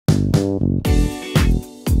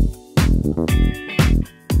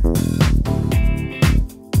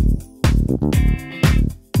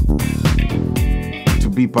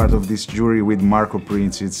part of this jury with Marco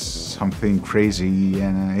Prince, it's something crazy,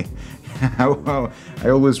 and I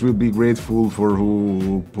always will be grateful for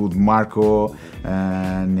who put Marco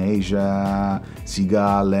and Asia,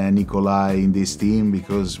 Sigal and Nikolai in this team,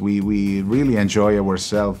 because we really enjoy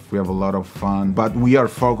ourselves. We have a lot of fun, but we are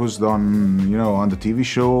focused on, on the TV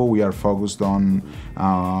show. We are focused on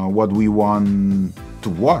what we want to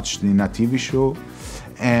watch in a TV show.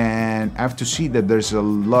 And I have to see that there's a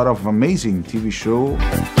lot of amazing TV show.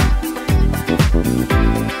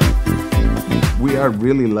 We are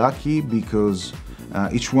really lucky because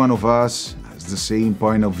each one of us has the same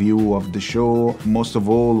point of view of the show. Most of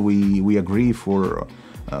all, we agree for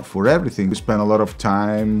everything. We spend a lot of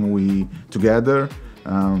time together.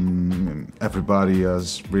 Everybody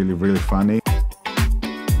is really funny.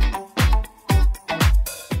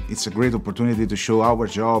 It's a great opportunity to show our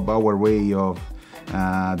job, our way of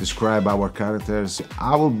describe our characters.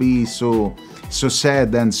 I will be so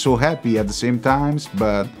sad and so happy at the same times,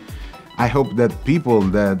 but I hope that people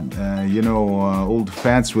that, old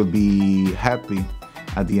fans will be happy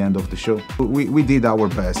at the end of the show. We did our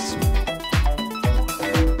best.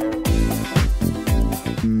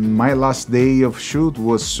 My last day of shoot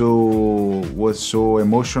was so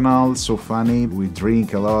emotional, so funny. We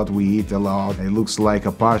drink a lot, we eat a lot. It looks like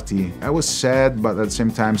a party. I was sad, but at the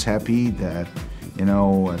same time happy that,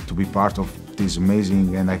 to be part of this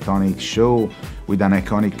amazing and iconic show with an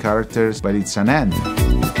iconic characters, but it's an end.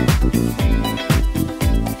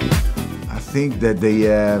 I think that they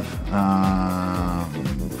have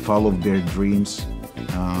followed their dreams.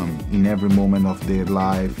 In every moment of their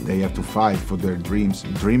life, they have to fight for their dreams.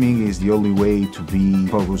 Dreaming is the only way to be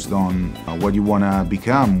focused on what you want to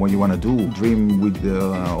become, what you want to do. Dream with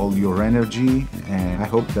all your energy, and I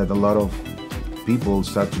hope that a lot of people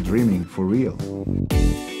start to dreaming for real.